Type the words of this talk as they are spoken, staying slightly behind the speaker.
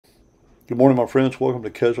Good morning, my friends. Welcome to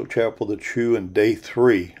Keswick Chapel, the Chew, and day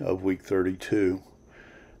 3 of week 32.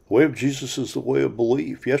 The way of Jesus is the way of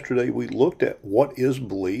belief. Yesterday we looked at what is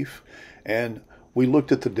belief, and we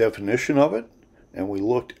looked at the definition of it, and we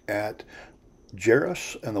looked at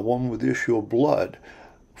Jairus and the woman with the issue of blood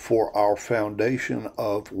for our foundation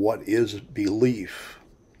of what is belief.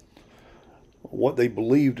 What they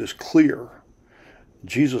believed is clear.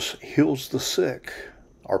 Jesus heals the sick.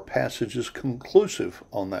 Our passage is conclusive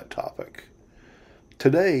on that topic.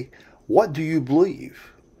 Today, what do you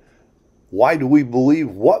believe? Why do we believe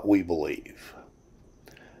what we believe?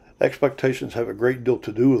 Expectations have a great deal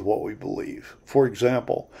to do with what we believe. For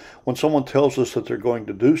example, when someone tells us that they're going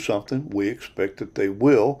to do something, we expect that they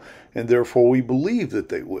will, and therefore we believe that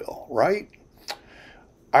they will, right?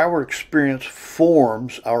 Our experience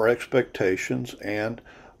forms our expectations, and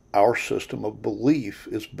our system of belief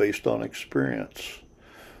is based on experience.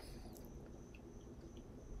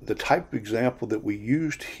 The type of example that we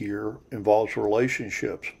used here involves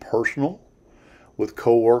relationships, personal, with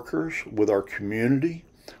coworkers, with our community,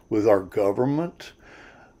 with our government.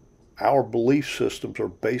 Our belief systems are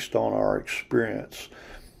based on our experience.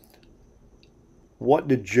 What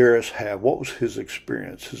did Jairus have? What was his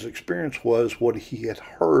experience? His experience was what he had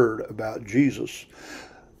heard about Jesus.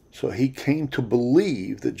 So he came to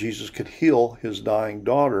believe that Jesus could heal his dying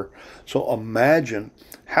daughter. So imagine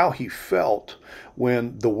how he felt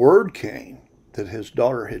when the word came that his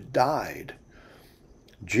daughter had died.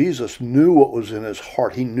 Jesus knew what was in his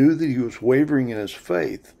heart. He knew that he was wavering in his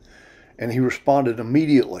faith, and he responded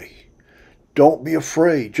immediately. Don't be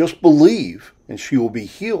afraid, just believe, and she will be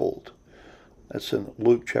healed. That's in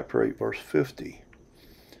Luke chapter 8, verse 50.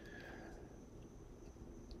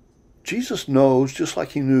 Jesus knows, just like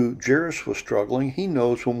he knew Jairus was struggling, he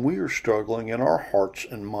knows when we are struggling in our hearts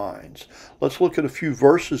and minds. Let's look at a few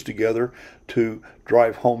verses together to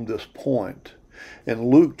drive home this point. In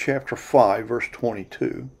Luke chapter 5, verse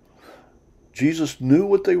 22, Jesus knew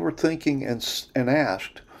what they were thinking and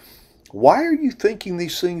asked, "Why are you thinking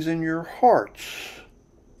these things in your hearts?"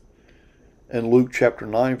 In Luke chapter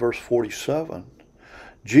 9, verse 47,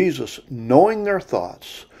 Jesus, knowing their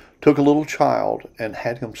thoughts, took a little child and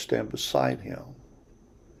had him stand beside him.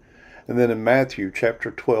 And then in Matthew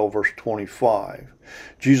chapter 12, verse 25,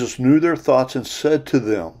 Jesus knew their thoughts and said to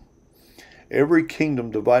them, "Every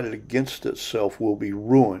kingdom divided against itself will be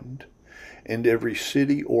ruined, and every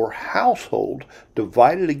city or household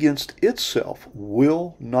divided against itself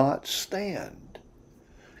will not stand."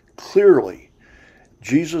 Clearly,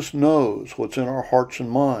 Jesus knows what's in our hearts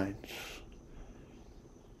and minds.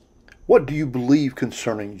 What do you believe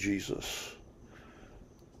concerning Jesus?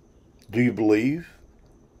 Do you believe,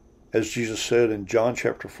 as Jesus said in John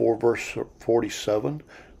chapter 4, verse 47,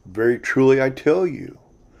 "Very truly I tell you,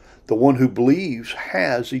 the one who believes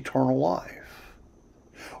has eternal life"?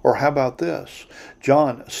 Or how about this?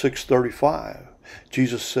 John 6:35,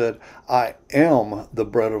 Jesus said, "I am the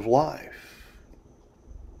bread of life."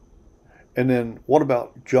 And then what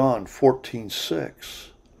about John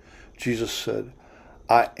 14:6? Jesus said,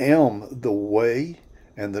 "I am the way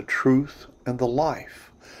and the truth and the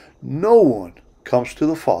life. No one comes to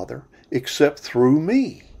the Father except through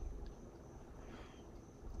me."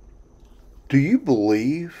 Do you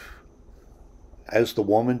believe, as the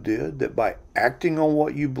woman did, that by acting on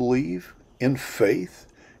what you believe in faith,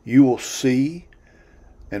 you will see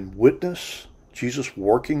and witness Jesus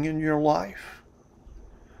working in your life?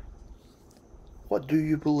 What do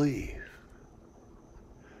you believe?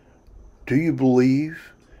 Do you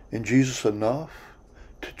believe in Jesus enough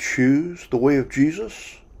to choose the way of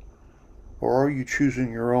Jesus? Or are you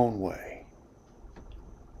choosing your own way?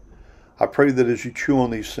 I pray that as you chew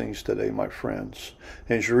on these things today, my friends,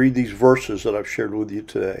 and as you read these verses that I've shared with you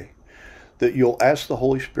today, that you'll ask the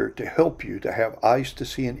Holy Spirit to help you to have eyes to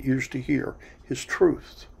see and ears to hear His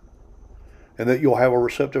truth. And that you'll have a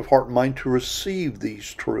receptive heart and mind to receive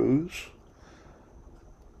these truths,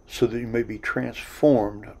 so that you may be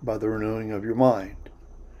transformed by the renewing of your mind.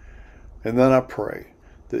 And then I pray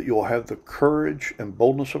that you'll have the courage and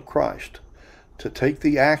boldness of Christ to take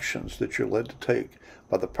the actions that you're led to take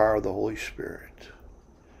by the power of the Holy Spirit.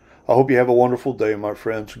 I hope you have a wonderful day, my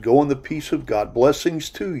friends. Go in the peace of God. Blessings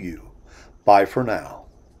to you. Bye for now.